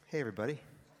Hey everybody,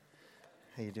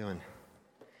 how you doing?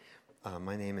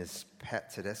 My name is Pat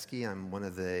Tedeschi. I'm one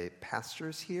of the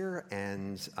pastors here,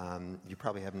 and you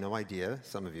probably have no idea,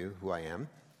 some of you, who I am,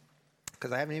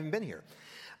 because I haven't even been here.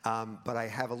 But I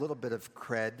have a little bit of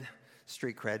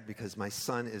street cred, because my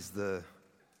son is the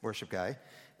worship guy,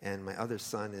 and my other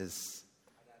son is...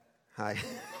 Hi.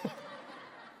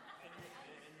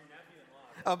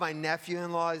 Oh, my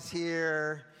nephew-in-law is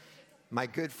here. My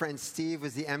good friend Steve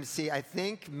was the MC. I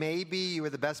think maybe you were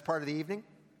the best part of the evening.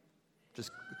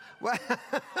 Just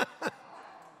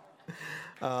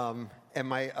and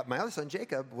my other son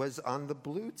Jacob was on the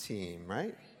blue team,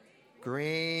 right?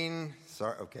 Green.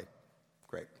 Sorry. Okay.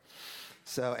 Great.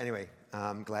 So anyway,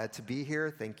 I'm glad to be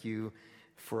here. Thank you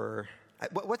for.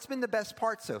 What's been the best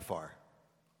part so far?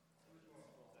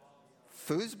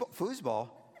 Foosball.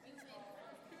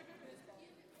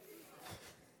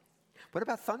 What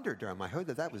about Thunderdome? I heard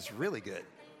that was really good.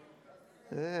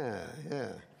 Yeah.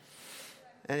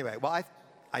 Anyway, well,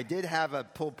 I did have a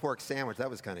pulled pork sandwich. That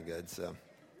was kind of good. So,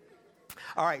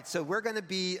 all right. So we're going to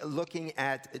be looking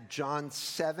at John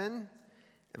 7,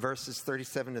 verses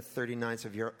 37 to 39. So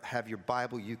if you have your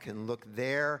Bible, you can look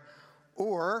there,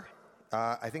 or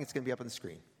I think it's going to be up on the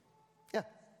screen. Yeah,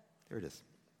 there it is.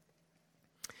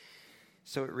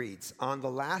 So it reads, "On the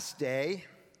last day,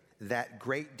 that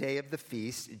great day of the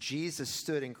feast, Jesus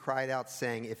stood and cried out,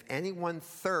 saying, 'If anyone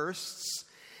thirsts,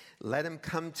 let him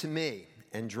come to me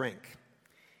and drink.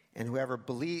 And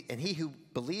he who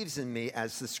believes in me,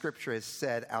 as the scripture has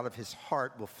said, out of his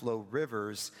heart will flow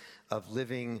rivers of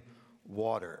living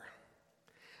water.'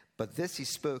 But this he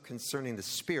spoke concerning the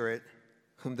Spirit,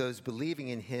 whom those believing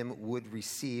in him would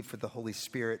receive, for the Holy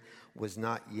Spirit was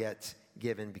not yet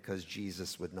given, because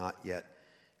Jesus was not yet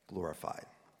glorified."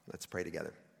 Let's pray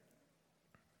together.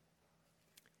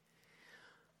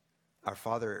 Our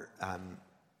Father,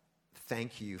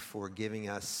 thank you for giving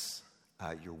us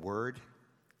your word.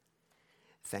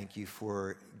 Thank you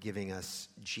for giving us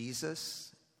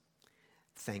Jesus.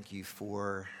 Thank you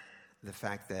for the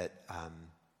fact that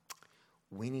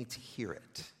we need to hear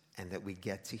it, and that we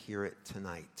get to hear it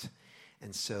tonight.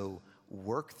 And so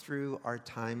work through our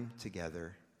time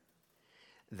together,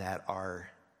 that our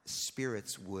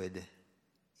spirits would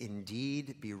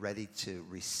indeed be ready to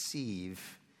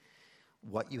receive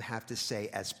what you have to say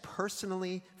as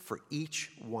personally for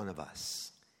each one of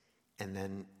us, and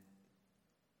then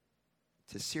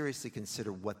to seriously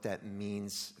consider what that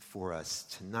means for us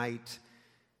tonight,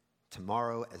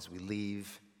 tomorrow, as we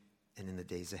leave, and in the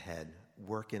days ahead.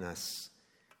 Work in us,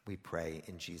 we pray,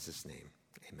 in Jesus' name.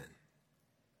 Amen.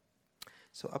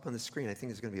 So up on the screen, I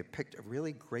think there's going to be a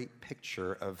really great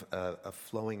picture of a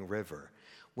flowing river.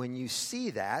 When you see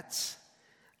that,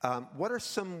 what are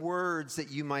some words that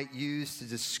you might use to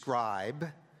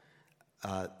describe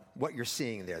what you're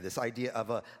seeing there? This idea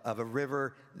of a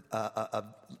river,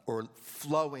 or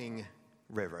flowing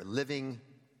river, living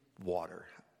water.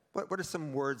 What are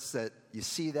some words that you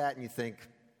see that and you think,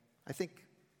 I think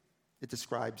it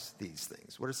describes these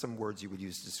things? What are some words you would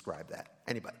use to describe that?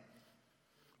 Anybody?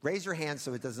 Raise your hand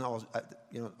so it doesn't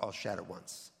all shout at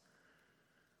once.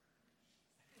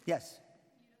 Yes.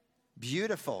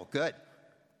 Beautiful. Good.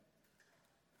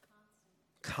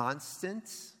 Constant.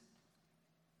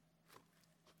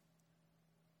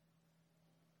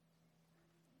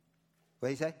 What do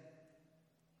you say?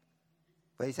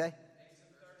 What do you say?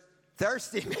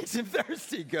 Thirsty. Makes him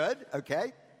thirsty. Good.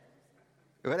 Okay.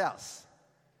 What else?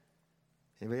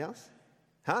 Anybody else?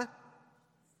 Huh?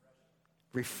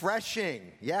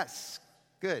 Refreshing. Yes.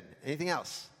 Good. Anything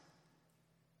else?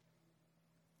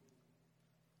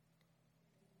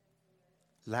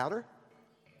 Louder?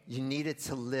 You need it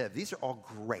to live. These are all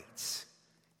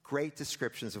great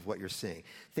descriptions of what you're seeing.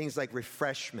 Things like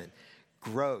refreshment,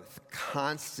 growth,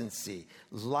 constancy,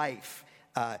 life,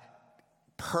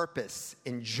 purpose,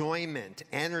 enjoyment,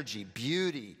 energy,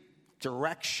 beauty,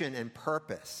 direction, and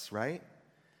purpose, right?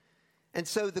 And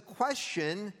so the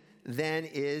question then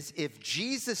is, if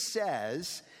Jesus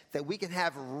says that we can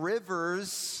have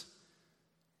rivers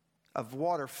of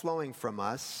water flowing from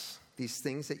us, these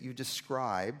things that you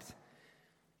described,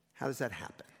 how does that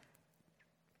happen?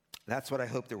 That's what I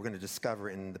hope that we're going to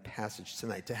discover in the passage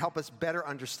tonight. To help us better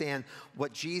understand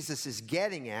what Jesus is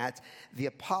getting at, the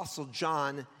Apostle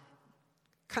John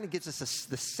kind of gives us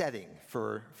the setting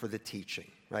for the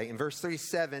teaching, right? In verse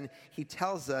 37, he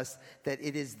tells us that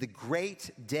it is the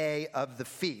great day of the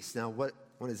feast. Now, what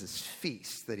is this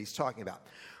feast that he's talking about?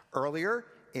 Earlier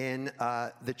in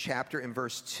the chapter, in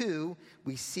verse 2,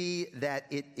 we see that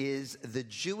it is the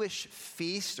Jewish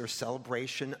feast or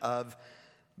celebration of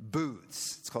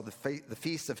booths. It's called the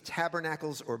Feast of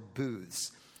Tabernacles or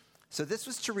Booths. So this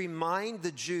was to remind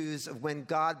the Jews of when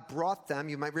God brought them.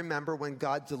 You might remember when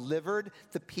God delivered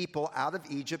the people out of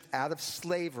Egypt, out of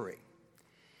slavery,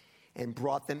 and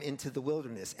brought them into the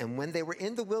wilderness. And when they were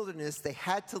in the wilderness, they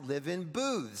had to live in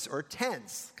booths or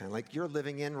tents, kind of like you're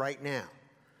living in right now,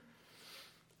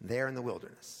 there in the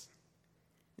wilderness.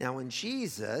 Now, when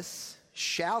Jesus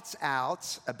shouts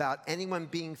out about anyone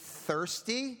being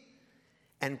thirsty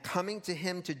and coming to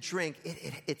him to drink,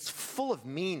 it's full of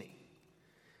meaning,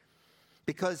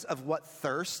 because of what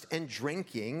thirst and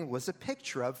drinking was a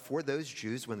picture of for those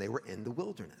Jews when they were in the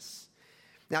wilderness.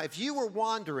 Now, if you were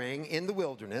wandering in the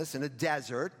wilderness, in a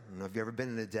desert, I don't know if you've ever been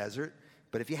in a desert,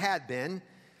 but if you had been,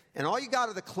 and all you got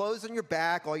are the clothes on your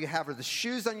back, all you have are the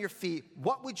shoes on your feet,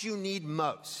 what would you need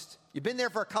most? You've been there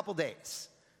for a couple days,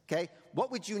 okay? What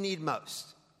would you need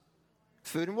most?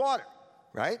 Food and water,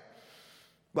 right?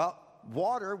 Well,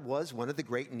 water was one of the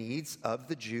great needs of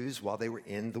the Jews while they were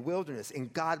in the wilderness.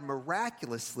 And God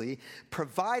miraculously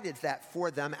provided that for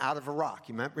them out of a rock.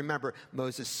 You might remember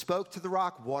Moses spoke to the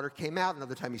rock, water came out.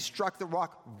 Another time he struck the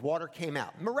rock, water came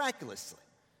out. Miraculously.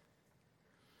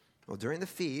 Well, during the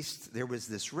feast, there was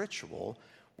this ritual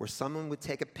where someone would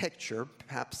take a pitcher,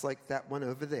 perhaps like that one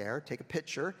over there, take a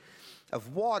pitcher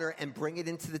of water and bring it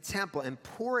into the temple and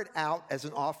pour it out as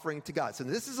an offering to God. So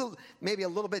this is maybe a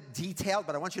little bit detailed,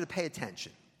 but I want you to pay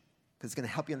attention because it's going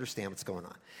to help you understand what's going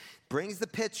on. Brings the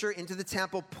pitcher into the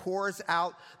temple, pours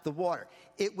out the water.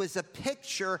 It was a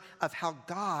picture of how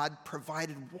God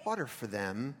provided water for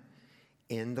them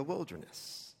in the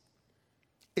wilderness.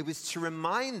 It was to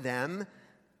remind them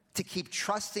to keep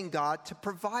trusting God to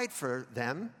provide for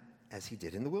them as he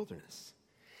did in the wilderness.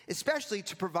 Especially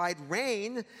to provide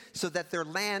rain so that their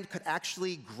land could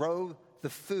actually grow the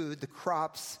food, the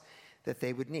crops that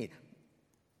they would need.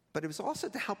 But it was also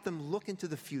to help them look into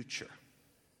the future.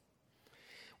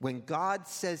 When God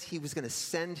says he was going to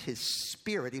send his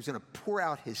Spirit, he was going to pour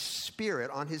out his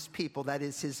Spirit on his people, that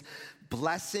is his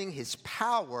blessing, his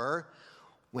power,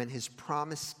 when his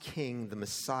promised king, the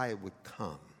Messiah, would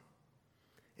come.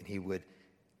 And he would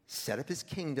set up his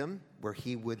kingdom where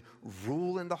he would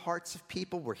rule in the hearts of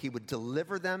people, where he would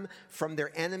deliver them from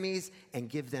their enemies and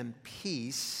give them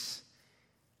peace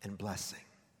and blessing.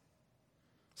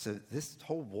 So this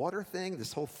whole water thing,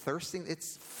 this whole thirst thing,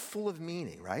 it's full of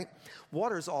meaning, right?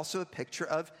 Water is also a picture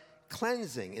of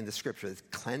cleansing in the scripture. It's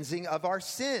cleansing of our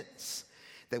sins,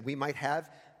 that we might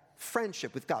have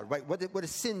friendship with God, right? What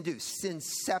does sin do? Sin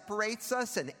separates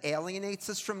us and alienates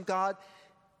us from God.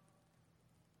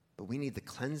 But we need the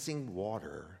cleansing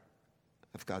water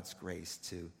of God's grace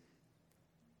to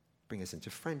bring us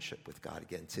into friendship with God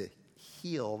again, to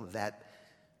heal that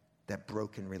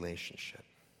broken relationship.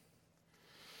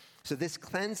 So this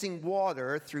cleansing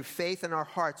water through faith in our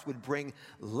hearts would bring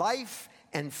life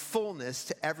and fullness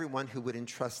to everyone who would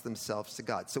entrust themselves to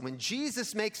God. So when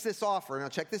Jesus makes this offer, now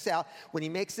check this out, when he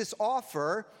makes this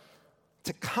offer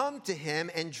to come to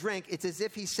him and drink, it's as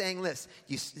if he's saying this.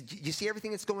 You see everything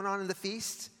that's going on in the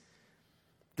feast?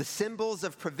 The symbols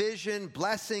of provision,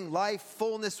 blessing, life,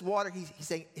 fullness, water. He's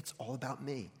saying, it's all about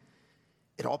me.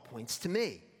 It all points to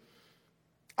me.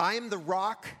 I am the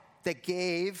rock that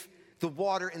gave the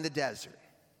water in the desert.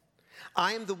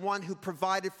 I am the one who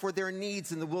provided for their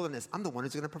needs in the wilderness. I'm the one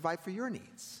who's going to provide for your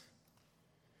needs.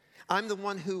 I'm the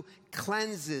one who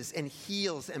cleanses and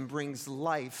heals and brings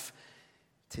life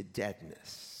to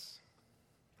deadness.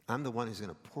 I'm the one who's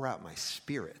going to pour out my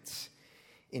Spirit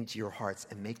into your hearts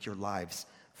and make your lives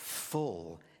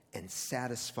full and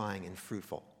satisfying and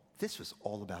fruitful. This was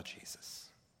all about Jesus.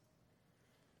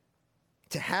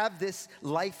 To have this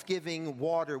life-giving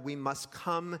water, we must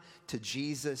come to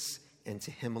Jesus and to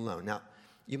him alone. Now,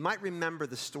 you might remember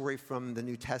the story from the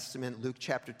New Testament, Luke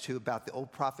chapter 2, about the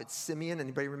old prophet Simeon.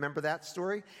 Anybody remember that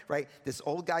story? Right? This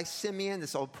old guy Simeon,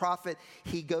 this old prophet,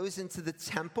 he goes into the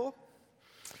temple.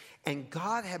 And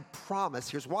God had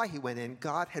promised, here's why he went in,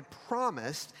 God had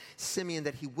promised Simeon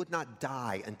that he would not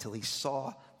die until he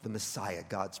saw the Messiah,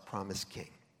 God's promised king.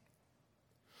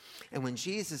 And when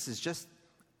Jesus is just,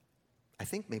 I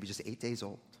think maybe just 8 days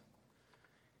old,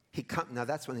 now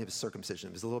that's when he was circumcision,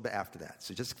 it was a little bit after that,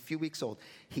 so just a few weeks old,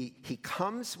 he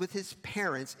comes with his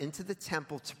parents into the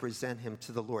temple to present him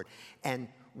to the Lord. And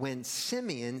when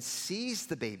Simeon sees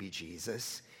the baby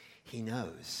Jesus, he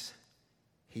knows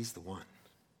he's the one.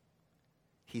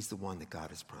 He's the one that God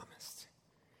has promised.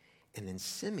 And then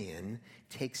Simeon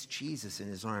takes Jesus in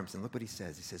his arms, and look what he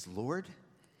says. He says, Lord,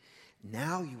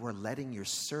 now you are letting your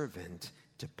servant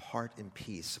depart in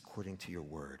peace according to your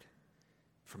word.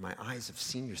 For my eyes have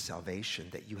seen your salvation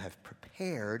that you have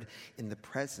prepared in the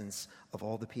presence of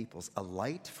all the peoples, a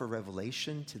light for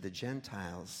revelation to the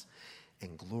Gentiles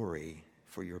and glory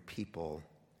for your people,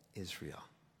 Israel.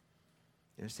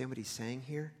 You understand what he's saying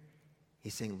here?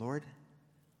 He's saying, Lord,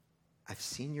 I've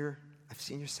seen your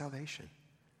salvation.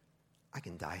 I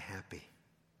can die happy.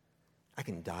 I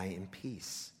can die in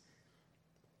peace.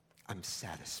 I'm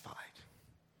satisfied.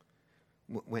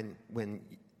 When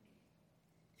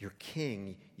your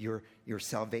king, your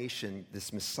salvation,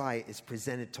 this Messiah is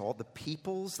presented to all the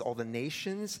peoples, all the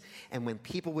nations, and when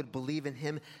people would believe in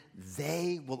him,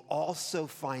 they will also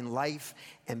find life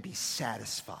and be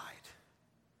satisfied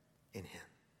in him.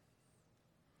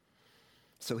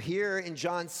 So here in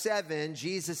John 7,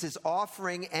 Jesus is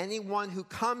offering anyone who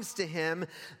comes to him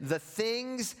the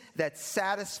things that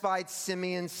satisfied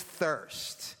Simeon's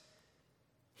thirst.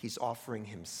 He's offering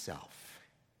himself.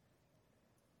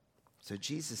 So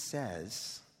Jesus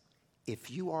says,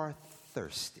 if you are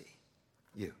thirsty,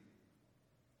 you.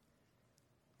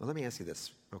 Well, let me ask you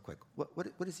this real quick.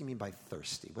 What does he mean by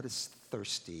thirsty? What does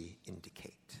thirsty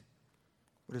indicate?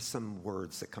 What are some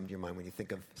words that come to your mind when you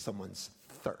think of someone's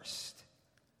thirst?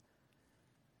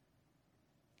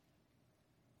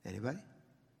 Anybody?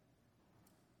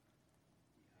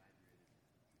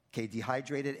 Okay,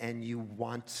 dehydrated and you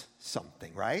want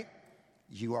something, right?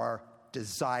 You are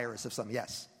desirous of something.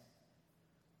 Yes.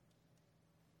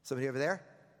 Somebody over there?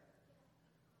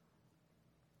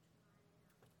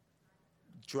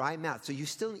 Dry mouth. So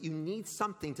you need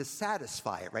something to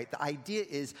satisfy it, right? The idea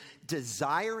is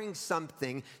desiring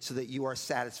something so that you are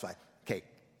satisfied. Okay,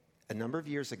 a number of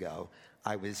years ago,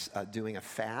 I was doing a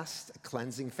fast, a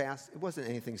cleansing fast. It wasn't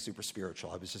anything super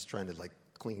spiritual. I was just trying to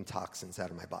clean toxins out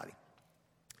of my body.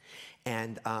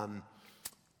 And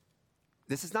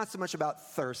this is not so much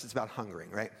about thirst, it's about hungering,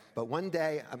 right? But one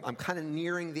day, I'm kind of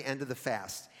nearing the end of the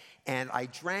fast, and I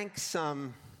drank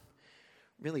some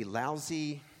really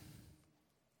lousy,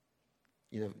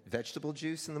 vegetable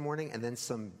juice in the morning, and then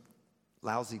some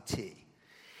lousy tea.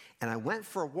 And I went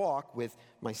for a walk with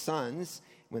my sons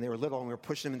when they were little, and we were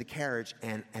pushing them in the carriage.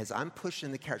 And as I'm pushing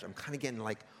in the carriage, I'm kind of getting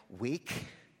weak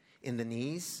in the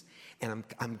knees, and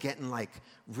I'm getting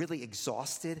really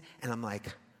exhausted. And I'm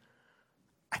like,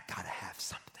 I gotta have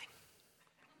something,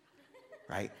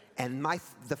 right? And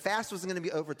the fast wasn't going to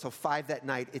be over till 5 that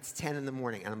night. It's 10 in the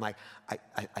morning, and I'm like,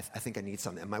 I think I need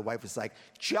something. And my wife was like,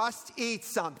 just eat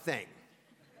something.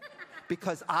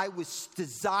 Because I was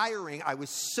desiring, I was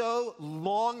so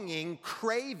longing,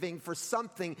 craving for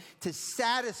something to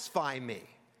satisfy me.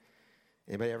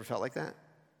 Anybody ever felt like that?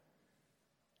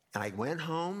 And I went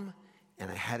home and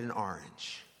I had an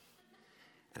orange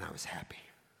and I was happy.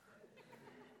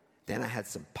 Then I had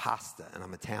some pasta, and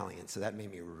I'm Italian, so that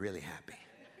made me really happy.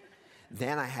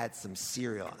 Then I had some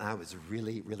cereal and I was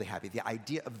really, really happy. The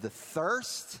idea of the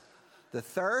thirst,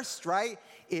 right,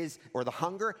 or the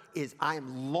hunger is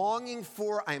I'm longing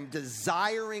for, I'm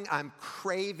desiring, I'm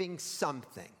craving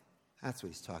something. That's what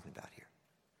he's talking about here.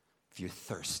 If you're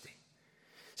thirsty.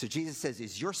 So Jesus says,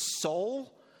 is your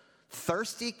soul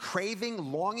thirsty,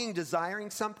 craving, longing,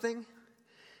 desiring something?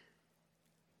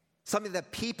 Something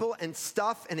that people and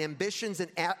stuff and ambitions and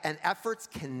efforts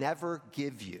can never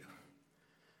give you.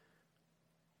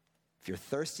 If you're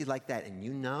thirsty like that and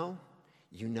you know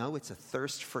it's a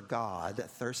thirst for God, a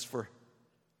thirst for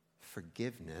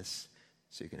forgiveness,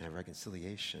 so you can have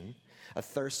reconciliation, a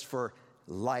thirst for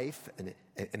life and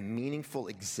a meaningful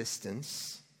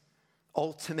existence,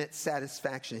 ultimate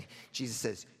satisfaction. Jesus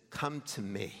says, come to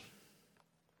me,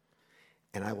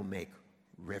 and I will make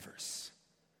rivers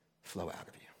flow out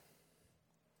of you.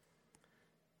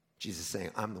 Jesus is saying,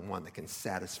 I'm the one that can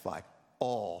satisfy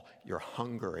all your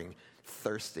hungering,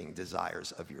 thirsting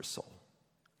desires of your soul.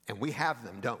 And we have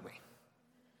them, don't we?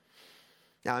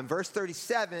 Now, in verse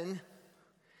 37,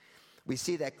 we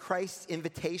see that Christ's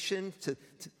invitation to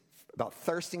about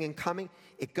thirsting and coming,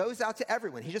 it goes out to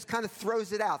everyone. He just kind of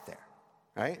throws it out there,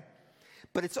 right?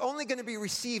 But it's only going to be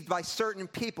received by certain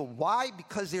people. Why?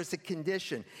 Because there's a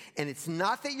condition. And it's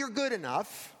not that you're good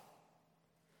enough,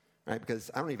 right?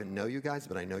 Because I don't even know you guys,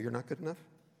 but I know you're not good enough.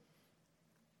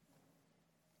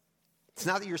 It's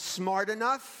not that you're smart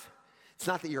enough. It's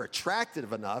not that you're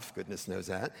attractive enough. Goodness knows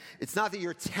that. It's not that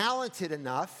you're talented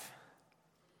enough.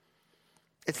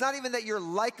 It's not even that you're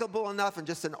likable enough and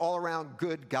just an all-around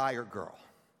good guy or girl.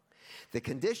 The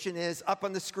condition is, up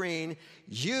on the screen,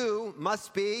 you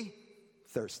must be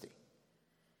thirsty.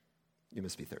 You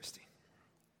must be thirsty.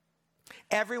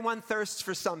 Everyone thirsts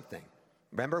for something.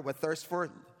 Remember what thirst for?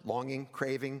 Longing,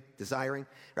 craving, desiring,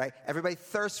 right? Everybody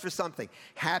thirsts for something.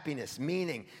 Happiness,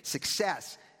 meaning,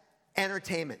 success,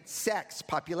 entertainment, sex,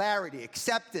 popularity,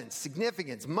 acceptance,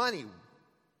 significance, money.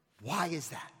 Why is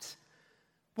that?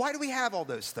 Why do we have all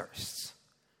those thirsts?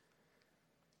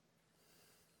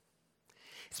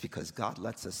 It's because God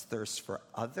lets us thirst for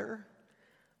other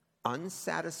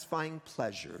unsatisfying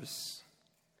pleasures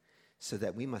so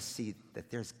that we must see that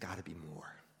there's got to be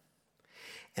more.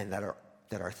 And that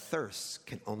our thirst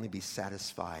can only be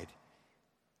satisfied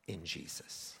in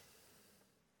Jesus.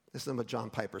 Listen to what John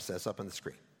Piper says up on the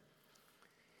screen.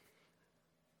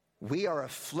 We are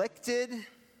afflicted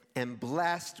and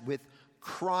blessed with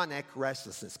chronic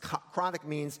restlessness. Chronic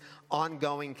means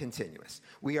ongoing, continuous.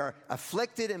 We are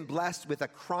afflicted and blessed with a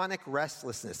chronic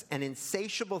restlessness, an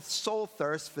insatiable soul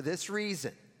thirst for this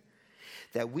reason,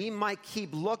 that we might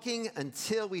keep looking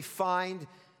until we find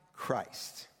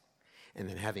Christ. And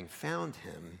then having found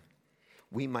him,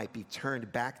 we might be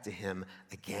turned back to him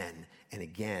again and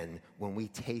again when we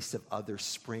taste of other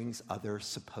springs, other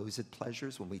supposed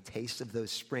pleasures, when we taste of those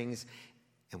springs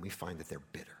and we find that they're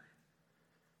bitter.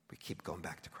 We keep going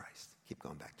back to Christ, keep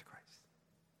going back to Christ.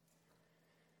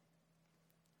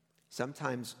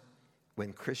 Sometimes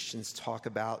when Christians talk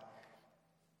about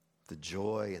the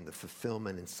joy and the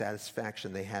fulfillment and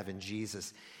satisfaction they have in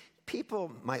Jesus,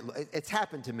 people might, it's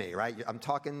happened to me, right? I'm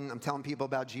telling people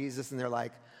about Jesus and they're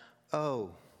like, oh,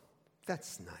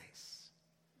 that's nice.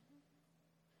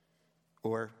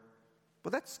 Or,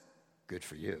 well, that's good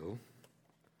for you.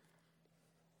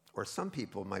 Or some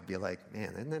people might be like,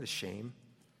 man, isn't that a shame?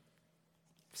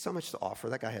 So much to offer.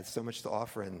 That guy had so much to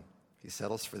offer and he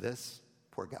settles for this.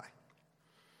 Poor guy.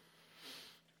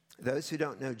 Those who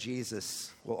don't know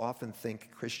Jesus will often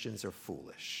think Christians are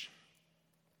foolish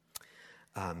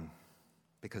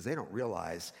because they don't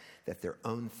realize that their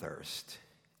own thirst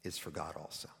is for God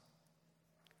also.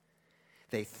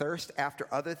 They thirst after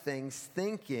other things,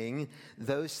 thinking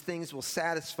those things will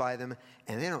satisfy them,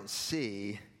 and they don't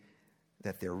see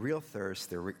that their real thirst,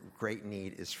 their great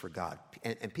need is for God.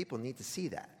 And people need to see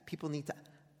that. People need to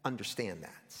understand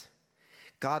that.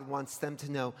 God wants them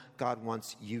to know. God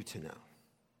wants you to know.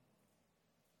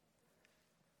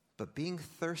 But being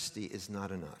thirsty is not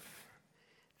enough.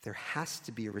 There has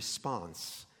to be a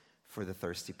response for the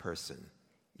thirsty person.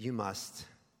 You must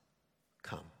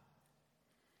come.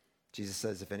 Jesus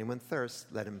says, if anyone thirsts,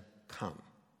 let him come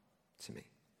to me.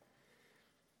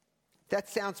 That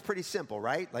sounds pretty simple,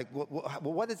 right? Like,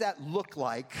 what does that look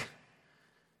like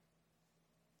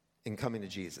in coming to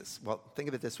Jesus? Well, think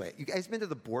of it this way. You guys been to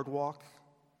the boardwalk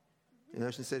in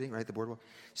Ocean City, right? The boardwalk.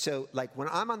 So, like, when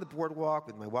I'm on the boardwalk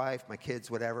with my wife, my kids,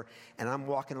 whatever, and I'm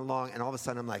walking along, and all of a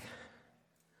sudden I'm like,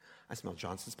 I smell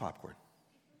Johnson's popcorn.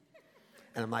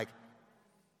 And I'm like,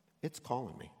 it's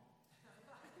calling me.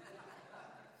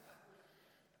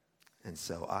 And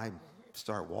so I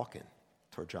start walking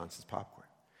toward Johnson's popcorn.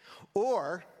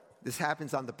 Or this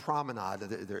happens on the promenade.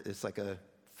 It's like a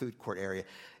food court area.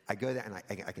 I go there and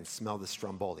I can smell the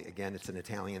stromboli. Again, it's an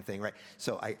Italian thing, right?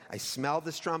 So I smell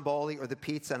the stromboli or the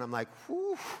pizza and I'm like,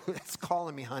 whew, that's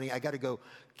calling me, honey. I got to go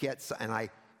get some. And I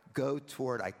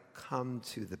come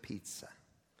to the pizza.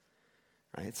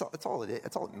 Right? It's all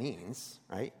it means,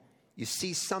 right? You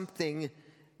see something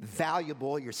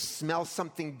valuable, you smell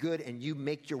something good, and you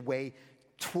make your way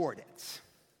toward it.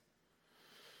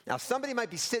 Now, somebody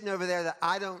might be sitting over there that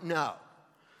I don't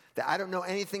know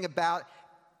anything about,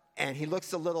 and he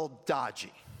looks a little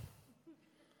dodgy,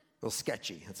 a little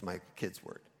sketchy. That's my kid's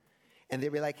word. And they'd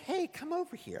be like, hey, come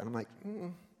over here. And I'm like,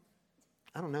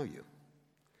 I don't know you.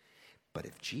 But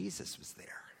if Jesus was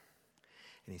there,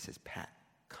 and he says, Pat,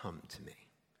 come to me,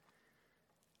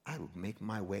 I would make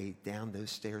my way down those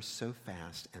stairs so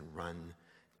fast and run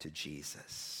to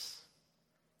Jesus.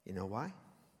 You know why?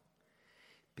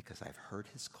 Because I've heard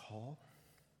his call.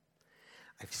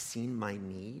 I've seen my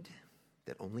need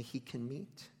that only he can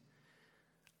meet.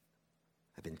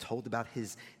 I've been told about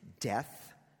his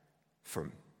death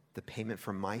for the payment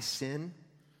for my sin,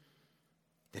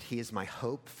 that he is my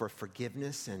hope for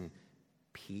forgiveness and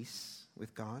peace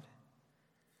with God,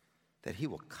 that he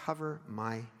will cover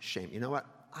my shame. You know what?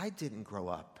 I didn't grow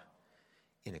up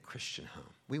in a Christian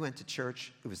home. We went to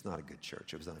church. It was not a good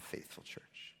church. It was not a faithful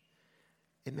church.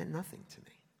 It meant nothing to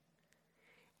me.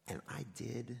 And I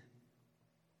did,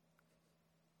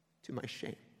 to my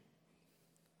shame,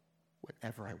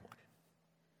 whatever I wanted.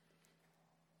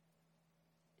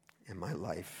 And my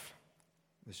life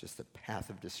was just a path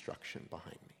of destruction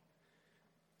behind me,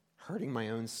 hurting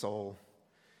my own soul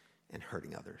and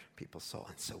hurting other people's soul.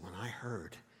 And so when I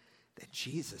heard that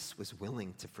Jesus was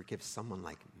willing to forgive someone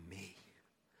like me,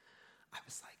 I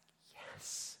was like,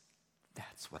 yes,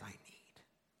 that's what I need.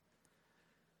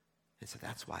 And so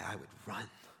that's why I would run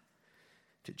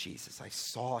to Jesus. I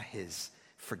saw his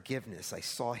forgiveness. I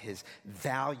saw his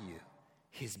value,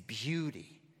 his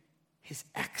beauty, his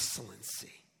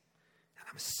excellency. And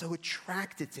I was so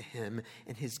attracted to him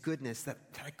and his goodness that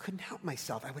I couldn't help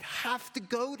myself. I would have to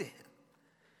go to him.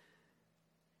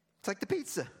 It's like the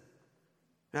pizza,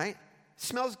 right? It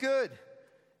smells good.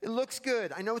 It looks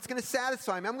good. I know it's going to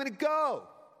satisfy me. I'm going to go.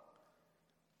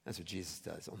 That's what Jesus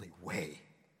does, only way,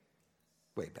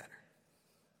 way better.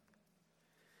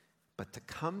 But to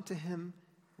come to him,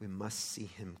 we must see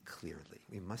him clearly.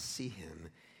 We must see him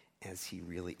as he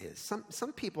really is.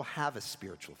 Some people have a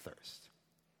spiritual thirst,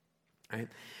 right?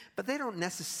 But they don't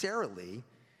necessarily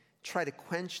try to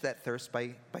quench that thirst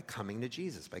by coming to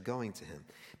Jesus, by going to him,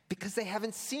 because they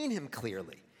haven't seen him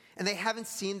clearly, and they haven't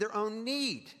seen their own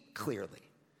need clearly.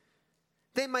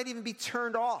 They might even be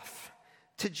turned off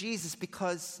to Jesus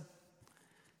because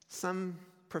some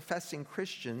professing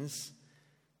Christians,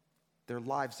 their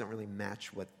lives don't really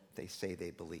match what they say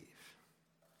they believe.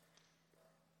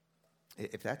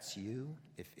 If that's you,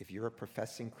 if you're a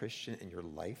professing Christian and your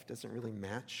life doesn't really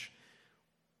match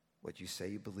what you say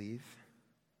you believe,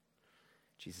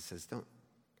 Jesus says,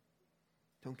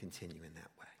 don't continue in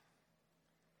that way.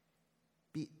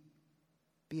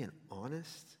 Be an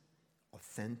honest,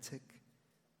 authentic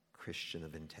Christian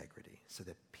of integrity so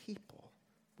that people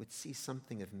would see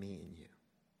something of me in you.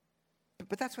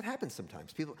 But that's what happens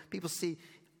sometimes. People see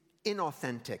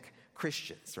inauthentic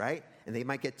Christians, right? And they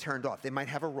might get turned off. They might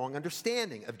have a wrong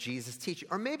understanding of Jesus' teaching.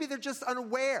 Or maybe they're just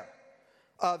unaware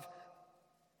of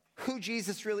who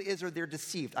Jesus really is, or they're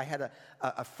deceived. I had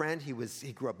a friend, he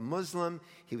grew up Muslim.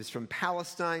 He was from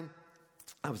Palestine.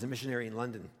 I was a missionary in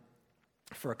London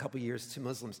for a couple years to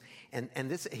Muslims. And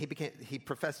he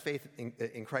professed faith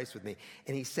in Christ with me.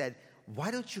 And he said,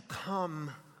 why don't you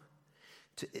come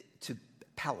to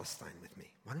Palestine with me?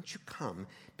 Why don't you come?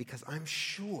 Because I'm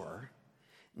sure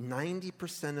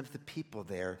 90% of the people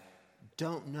there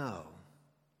don't know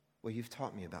what you've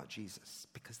taught me about Jesus,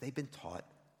 because they've been taught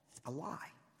a lie.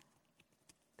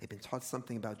 They've been taught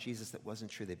something about Jesus that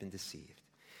wasn't true. They've been deceived.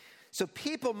 So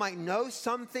people might know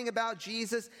something about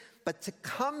Jesus, but to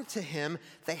come to him,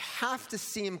 they have to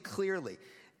see him clearly.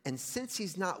 And since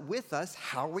he's not with us,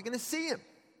 how are we going to see him?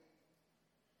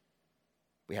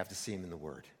 We have to see him in the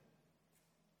Word,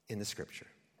 in the Scripture.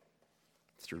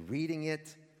 Through reading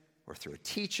it, or through a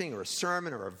teaching, or a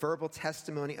sermon, or a verbal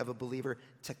testimony of a believer.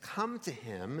 To come to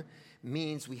him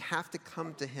means we have to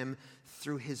come to him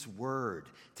through his Word,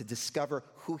 to discover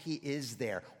who he is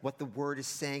there, what the Word is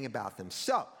saying about them.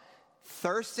 So,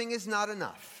 thirsting is not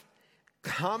enough.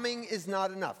 Coming is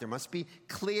not enough. There must be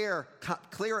clear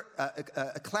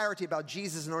clarity about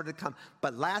Jesus in order to come.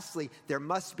 But lastly, there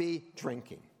must be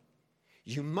drinking.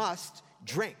 You must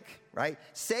drink, right?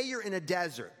 Say you're in a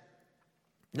desert.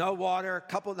 No water,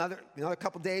 another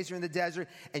couple days you're in the desert,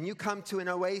 and you come to an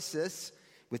oasis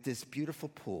with this beautiful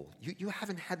pool. You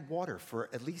haven't had water for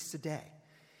at least a day.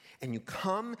 And you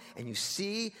come and you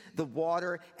see the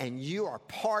water and you are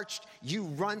parched. You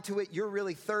run to it. You're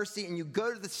really thirsty. And you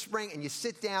go to the spring and you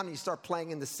sit down and you start playing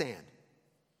in the sand.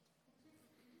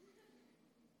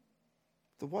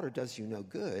 The water does you no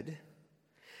good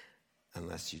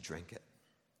unless you drink it.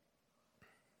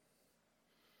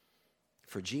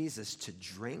 For Jesus, to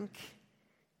drink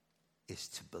is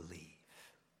to believe.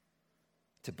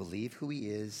 To believe who he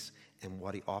is and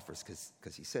what he offers.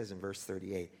 Because he says in verse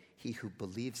 38, he who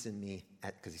believes in me,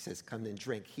 because he says, come and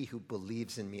drink, he who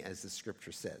believes in me, as the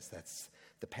scripture says. That's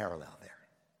the parallel there.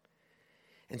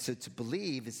 And so to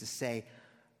believe is to say,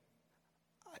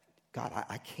 God,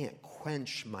 I can't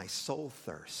quench my soul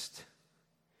thirst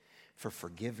for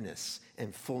forgiveness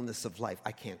and fullness of life.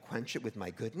 I can't quench it with my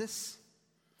goodness.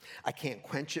 I can't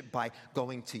quench it by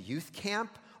going to youth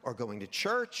camp or going to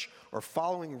church or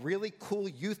following really cool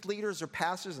youth leaders or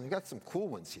pastors. And we've got some cool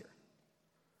ones here.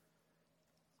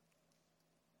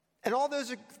 And all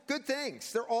those are good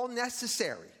things. They're all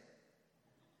necessary.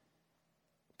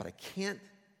 But I can't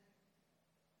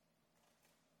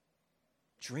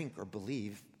drink or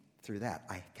believe through that.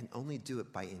 I can only do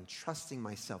it by entrusting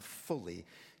myself fully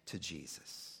to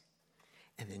Jesus.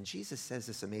 And then Jesus says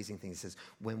this amazing thing. He says,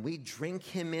 when we drink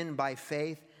him in by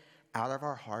faith, out of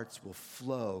our hearts will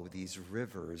flow these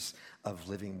rivers of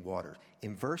living water.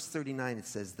 In verse 39, it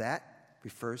says that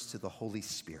refers to the Holy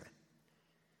Spirit.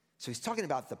 So he's talking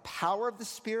about the power of the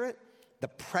Spirit, the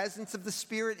presence of the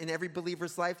Spirit in every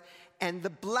believer's life, and the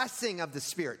blessing of the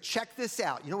Spirit. Check this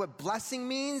out. You know what blessing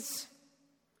means?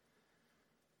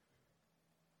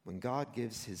 When God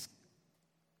gives his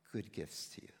good gifts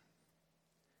to you.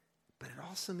 But it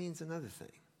also means another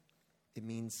thing. It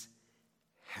means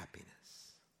happiness.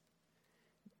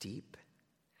 Deep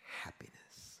happiness.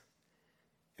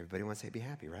 Everybody wants to be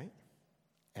happy, right?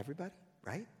 Everybody,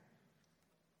 right?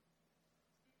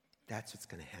 That's what's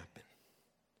going to happen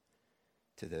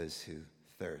to those who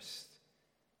thirst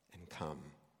and come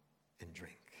and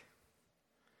drink.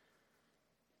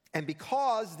 And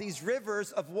because these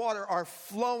rivers of water are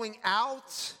flowing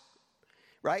out,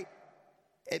 right,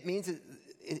 it means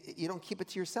you don't keep it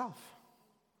to yourself.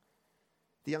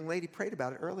 The young lady prayed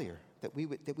about it earlier, that we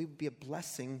would be a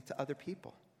blessing to other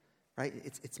people, right?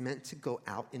 It's meant to go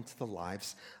out into the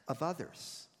lives of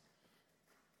others.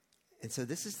 And so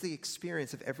this is the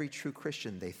experience of every true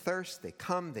Christian. They thirst, they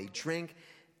come, they drink,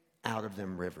 out of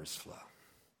them rivers flow.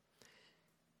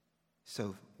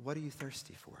 So what are you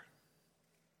thirsty for?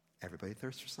 Everybody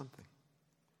thirsts for something.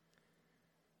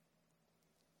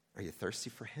 Are you thirsty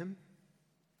for him?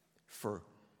 For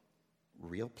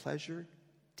real pleasure,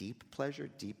 deep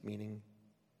meaning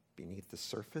beneath the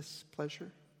surface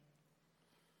pleasure?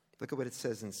 Look at what it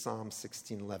says in Psalm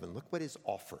 16:11. Look what is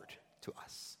offered to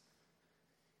us.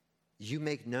 You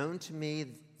make known to me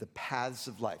the paths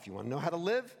of life. You want to know how to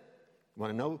live? You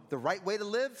want to know the right way to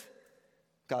live?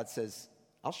 God says,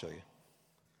 I'll show you.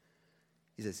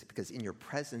 He says, because in your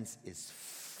presence is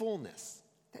fullness.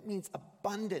 That means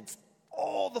abundance.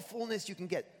 All the fullness you can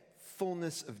get.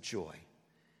 Fullness of joy.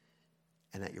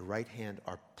 And at your right hand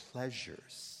are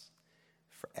pleasures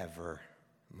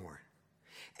forevermore.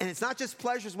 And it's not just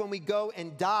pleasures when we go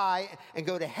and die and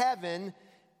go to heaven.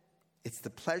 It's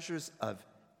the pleasures of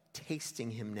tasting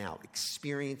him now,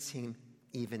 experiencing him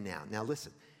even now. Now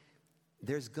listen,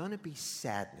 there's going to be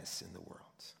sadness in the world.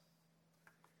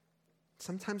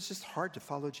 Sometimes it's just hard to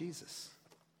follow Jesus.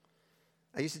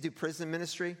 I used to do prison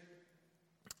ministry,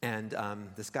 and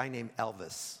this guy named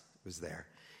Elvis was there,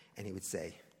 and he would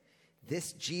say,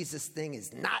 this Jesus thing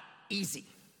is not easy.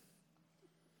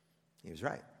 He was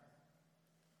right.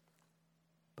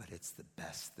 But it's the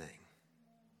best thing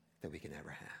that we can ever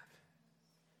have.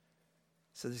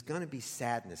 So there's going to be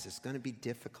sadness. There's going to be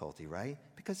difficulty, right?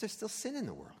 Because there's still sin in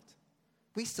the world.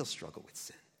 We still struggle with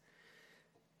sin.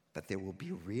 But there will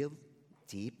be real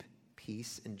deep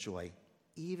peace and joy,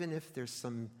 even if there's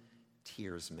some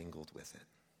tears mingled with it.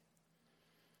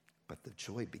 But the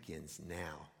joy begins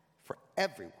now for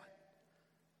everyone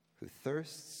who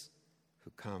thirsts,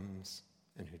 who comes,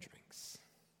 and who drinks.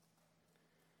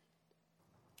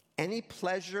 Any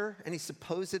pleasure, any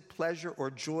supposed pleasure or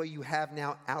joy you have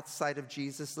now outside of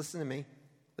Jesus, listen to me,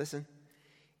 listen,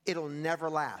 it'll never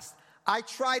last. I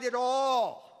tried it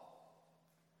all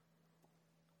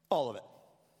of it,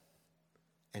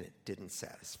 and it didn't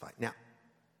satisfy. Now,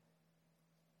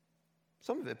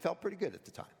 some of it felt pretty good at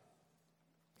the time.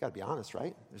 Got to be honest,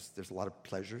 right? There's a lot of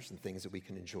pleasures and things that we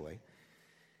can enjoy,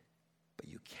 but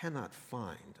you cannot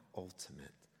find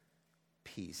ultimate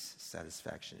peace,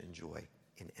 satisfaction, and joy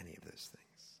in any of those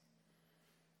things.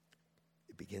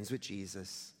 It begins with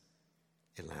Jesus.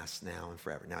 It lasts now and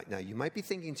forever. Now you might be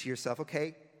thinking to yourself,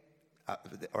 okay, all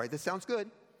right, this sounds good.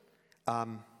 I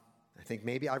think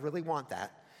maybe I really want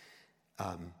that.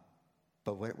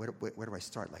 But where do I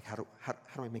start? Like, how do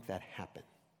I make that happen?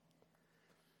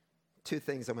 Two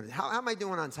things I'm going to. How am I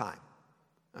doing on time?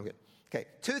 I'm good. Okay,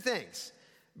 two things: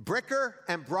 bricker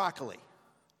and broccoli.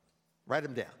 Write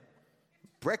them down.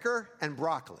 Bricker and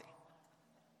broccoli.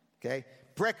 Okay,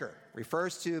 Bricker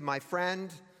refers to my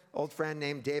friend, old friend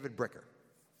named David Bricker.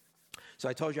 So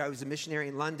I told you I was a missionary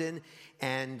in London,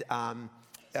 and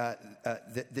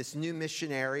this new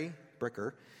missionary,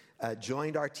 Bricker,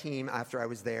 joined our team after I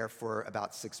was there for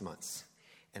about 6 months,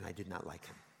 and I did not like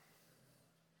him.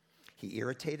 He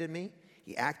irritated me.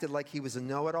 He acted like he was a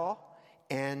know-it-all,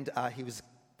 and he was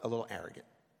a little arrogant.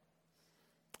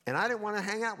 And I didn't want to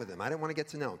hang out with him. I didn't want to get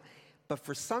to know him. But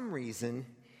for some reason,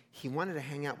 he wanted to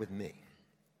hang out with me.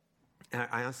 And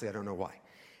I honestly don't know why.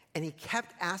 And he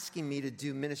kept asking me to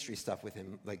do ministry stuff with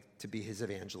him, like to be his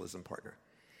evangelism partner.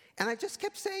 And I just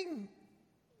kept saying,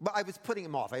 well, I was putting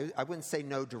him off. I wouldn't say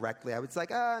no directly. I was like,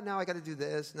 no, I got to do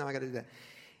this. No, I got to do that.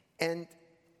 And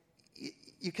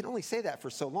you can only say that for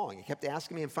so long. He kept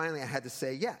asking me, and finally I had to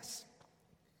say yes.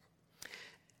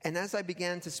 And as I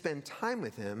began to spend time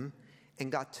with him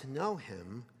and got to know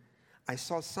him, I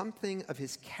saw something of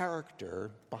his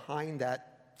character behind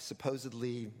that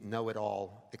supposedly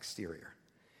know-it-all exterior.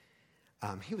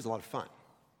 He was a lot of fun.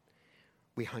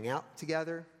 We hung out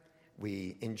together.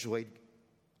 We enjoyed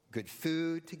good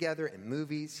food together and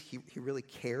movies. He really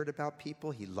cared about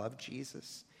people. He loved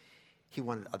Jesus. He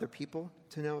wanted other people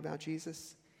to know about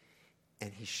Jesus.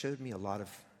 And he showed me a lot of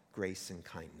grace and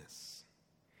kindness.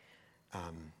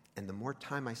 And the more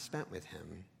time I spent with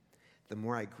him, the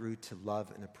more I grew to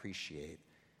love and appreciate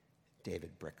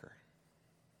David Bricker.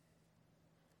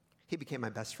 He became my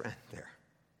best friend there.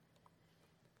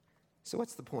 So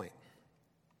what's the point?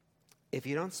 If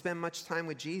you don't spend much time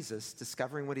with Jesus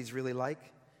discovering what he's really like,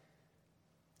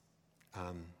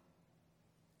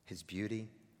 his beauty,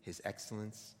 his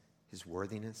excellence, his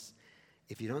worthiness,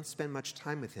 if you don't spend much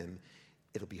time with him,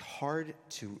 it'll be hard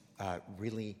to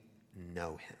really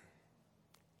know him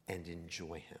and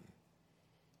enjoy him,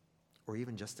 or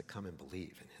even just to come and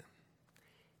believe in him.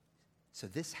 So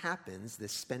this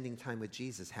spending time with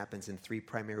Jesus happens in three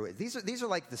primary ways. These are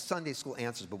like the Sunday school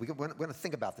answers, but we're going to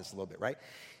think about this a little bit, right?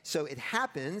 So it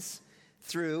happens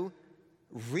through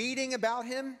reading about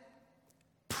him,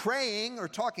 praying or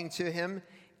talking to him,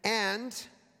 and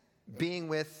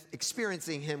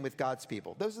experiencing him with God's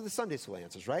people. Those are the Sunday school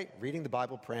answers, right? Reading the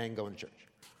Bible, praying, going to church.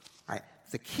 All right.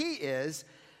 The key is,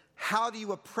 how do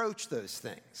you approach those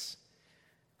things?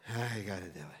 You got to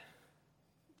do it.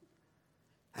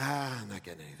 I'm not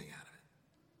getting anything out of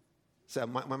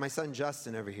it. So my son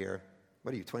Justin over here,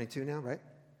 what are you, 22 now, right?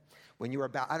 When you were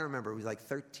about, I don't remember, it was like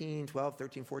 13,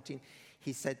 14,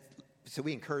 he said, so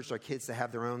we encouraged our kids to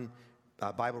have their own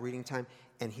Bible reading time,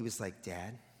 and he was like,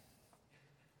 Dad,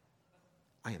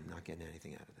 I am not getting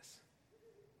anything out of this.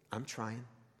 I'm trying,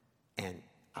 and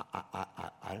I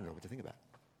don't know what to think about.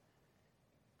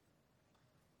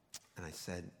 And I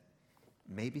said,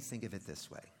 maybe think of it this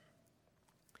way,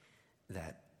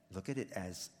 that look at it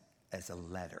as a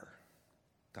letter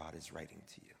God is writing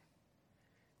to you,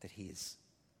 that he's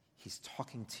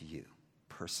talking to you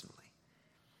personally,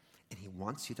 and he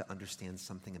wants you to understand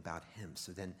something about him.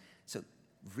 So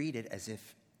read it as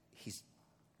if he's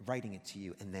writing it to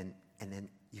you, and then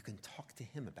you can talk to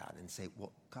him about it and say,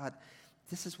 well, God,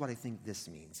 this is what I think this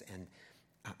means, and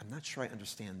I'm not sure I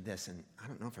understand this, and I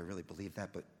don't know if I really believe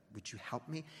that, but would you help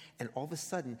me? And all of a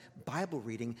sudden, Bible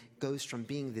reading goes from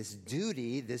being this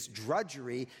duty, this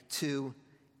drudgery, to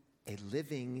a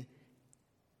living,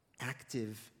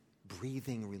 active,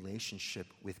 breathing relationship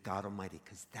with God Almighty,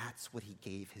 because that's what he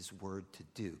gave his word to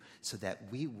do, so that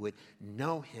we would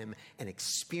know him and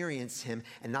experience him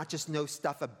and not just know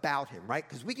stuff about him, right?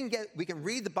 Because we can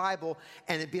read the Bible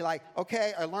and it'd be like,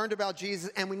 okay, I learned about Jesus,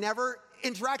 and we never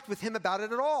interact with him about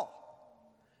it at all.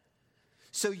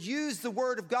 So use the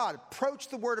Word of God, approach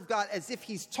the Word of God as if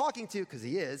he's talking to you, because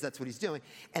he is, that's what he's doing,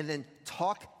 and then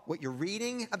talk what you're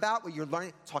reading about, what you're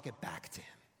learning, talk it back to him.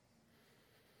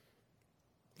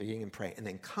 Reading and praying, and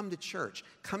then come to church.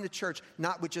 Come to church,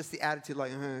 not with just the attitude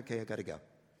like, okay, I got to go.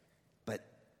 But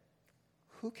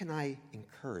who can I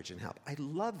encourage and help? I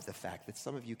love the fact that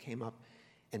some of you came up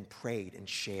and prayed and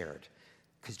shared,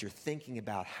 because you're thinking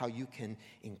about how you can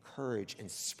encourage and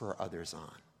spur others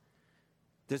on.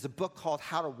 There's a book called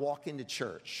How to Walk into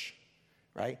Church,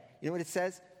 right? You know what it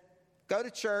says? Go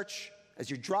to church. As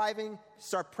you're driving,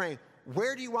 start praying.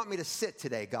 Where do you want me to sit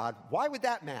today, God? Why would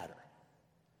that matter?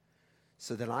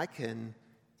 So that I can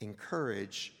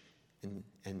encourage and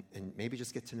maybe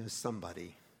just get to know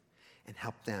somebody and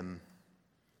help them,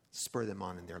 spur them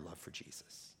on in their love for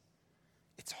Jesus.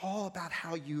 It's all about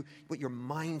what your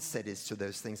mindset is to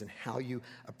those things and how you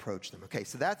approach them. Okay,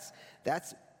 so that's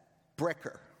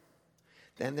bricker.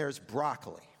 Then there's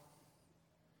broccoli.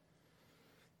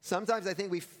 Sometimes I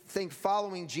think we think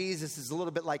following Jesus is a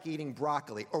little bit like eating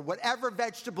broccoli or whatever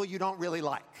vegetable you don't really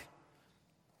like,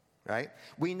 right?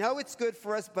 We know it's good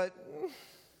for us, but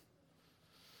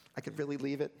I could really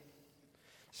leave it.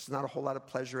 There's not a whole lot of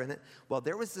pleasure in it. Well,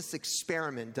 there was this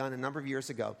experiment done a number of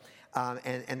years ago,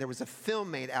 and there was a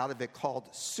film made out of it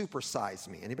called Super Size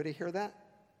Me. Anybody hear that?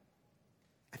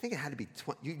 I think it had to be,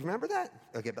 you remember that?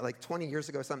 Okay, but like 20 years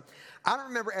ago or something. I don't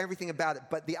remember everything about it,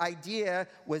 but the idea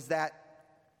was that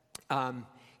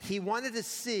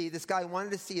this guy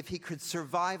wanted to see if he could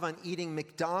survive on eating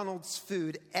McDonald's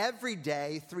food every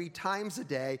day, 3 times a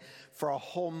day, for a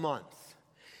whole month.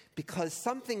 Because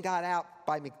something got out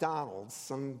by McDonald's,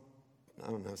 some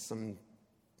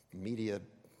media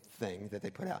thing that they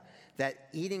put out, that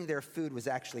eating their food was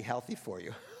actually healthy for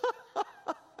you.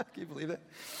 Can you believe it?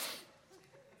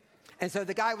 And so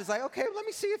the guy was like, okay, let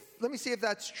me see if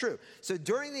that's true. So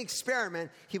during the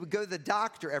experiment, he would go to the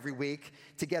doctor every week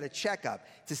to get a checkup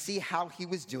to see how he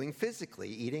was doing physically,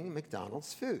 eating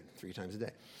McDonald's food 3 times a day.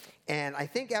 And I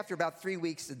think after about 3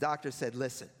 weeks, the doctor said,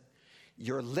 listen,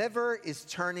 your liver is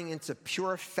turning into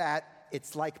pure fat.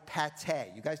 It's like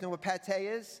pate. You guys know what pate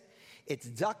is? It's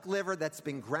duck liver that's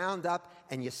been ground up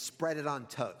and you spread it on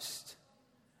toast.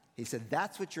 He said,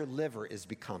 that's what your liver is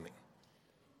becoming.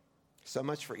 So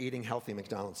much for eating healthy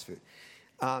McDonald's food.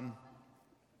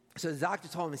 So the doctor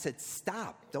told him, he said,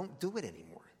 stop, don't do it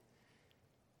anymore.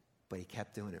 But he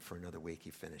kept doing it for another week. He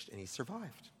finished, and he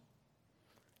survived.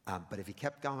 But if he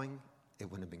kept going, it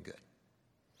wouldn't have been good.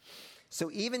 So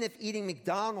even if eating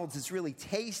McDonald's is really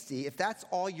tasty, if that's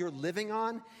all you're living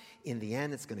on, in the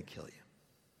end, it's going to kill you.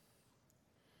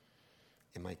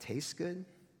 It might taste good.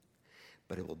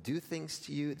 but it will do things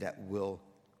to you that will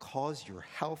cause your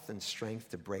health and strength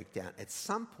to break down. At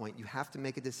some point, you have to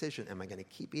make a decision. Am I going to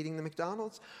keep eating the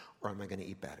McDonald's, or am I going to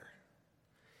eat better?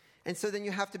 And so then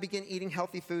you have to begin eating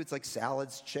healthy foods like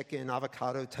salads, chicken,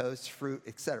 avocado toast, fruit,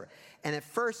 etc. And at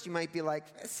first, you might be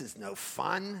like, this is no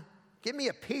fun. Give me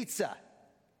a pizza.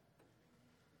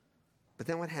 But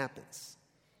then what happens?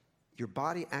 Your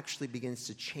body actually begins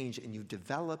to change, and you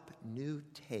develop new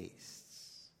tastes.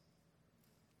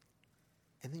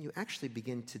 And then you actually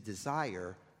begin to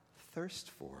desire, thirst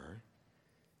for,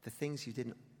 the things you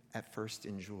didn't at first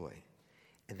enjoy.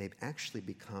 And they've actually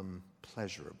become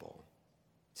pleasurable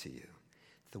to you.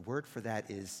 The word for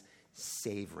that is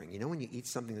savoring. You know when you eat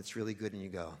something that's really good and you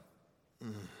go,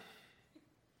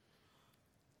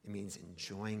 It means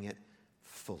enjoying it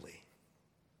fully.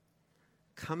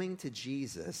 Coming to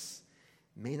Jesus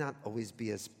may not always be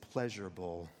as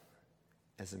pleasurable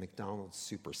as a McDonald's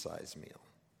supersize meal.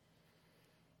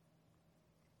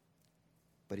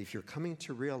 But if you're coming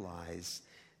to realize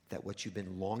that what you've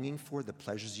been longing for, the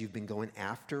pleasures you've been going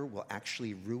after, will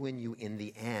actually ruin you in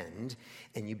the end,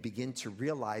 and you begin to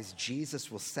realize Jesus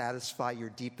will satisfy your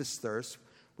deepest thirst,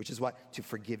 which is what? To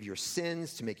forgive your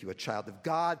sins, to make you a child of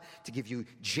God, to give you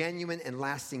genuine and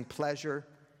lasting pleasure,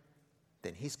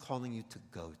 then he's calling you to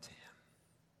go to him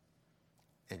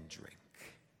and drink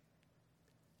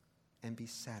and be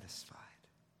satisfied.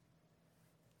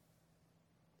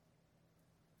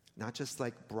 Not just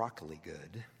like broccoli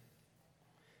good,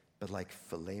 but like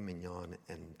filet mignon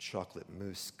and chocolate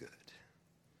mousse good.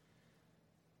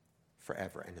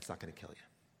 Forever, and it's not going to kill you.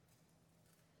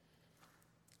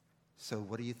 So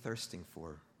what are you thirsting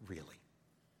for, really?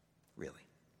 Really?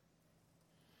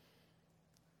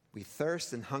 We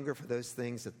thirst and hunger for those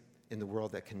things in the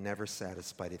world that can never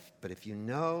satisfy. But if you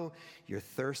know your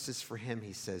thirst is for him,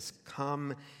 he says,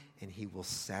 come and he will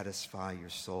satisfy your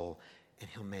soul, and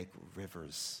he'll make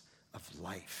rivers of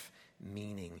life,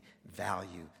 meaning,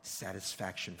 value,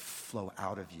 satisfaction flow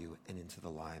out of you and into the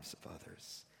lives of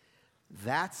others.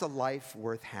 That's a life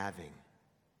worth having.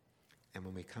 And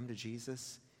when we come to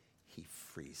Jesus, he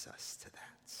frees us to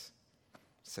that.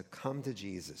 So come to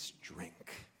Jesus,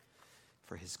 drink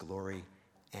for his glory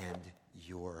and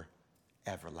your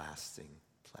everlasting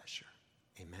pleasure.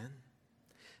 Amen.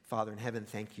 Father in heaven,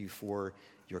 thank you for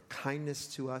your kindness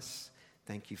to us.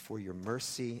 Thank you for your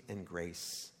mercy and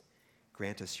grace.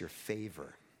 Grant us your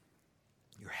favor,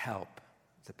 your help,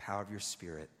 the power of your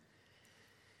Spirit,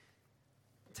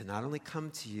 to not only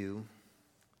come to you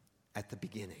at the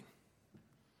beginning.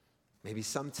 Maybe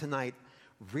some tonight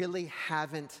really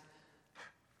haven't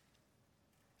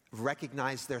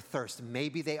recognized their thirst.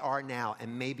 Maybe they are now,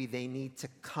 and maybe they need to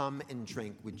come and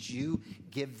drink. Would you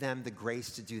give them the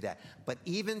grace to do that? But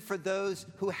even for those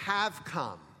who have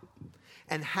come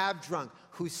and have drunk,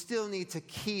 who still need to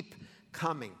keep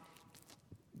coming,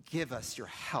 give us your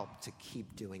help to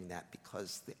keep doing that,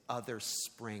 because the other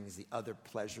springs, the other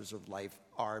pleasures of life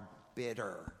are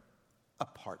bitter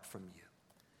apart from you.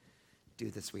 Do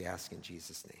this, we ask in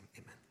Jesus' name. Amen.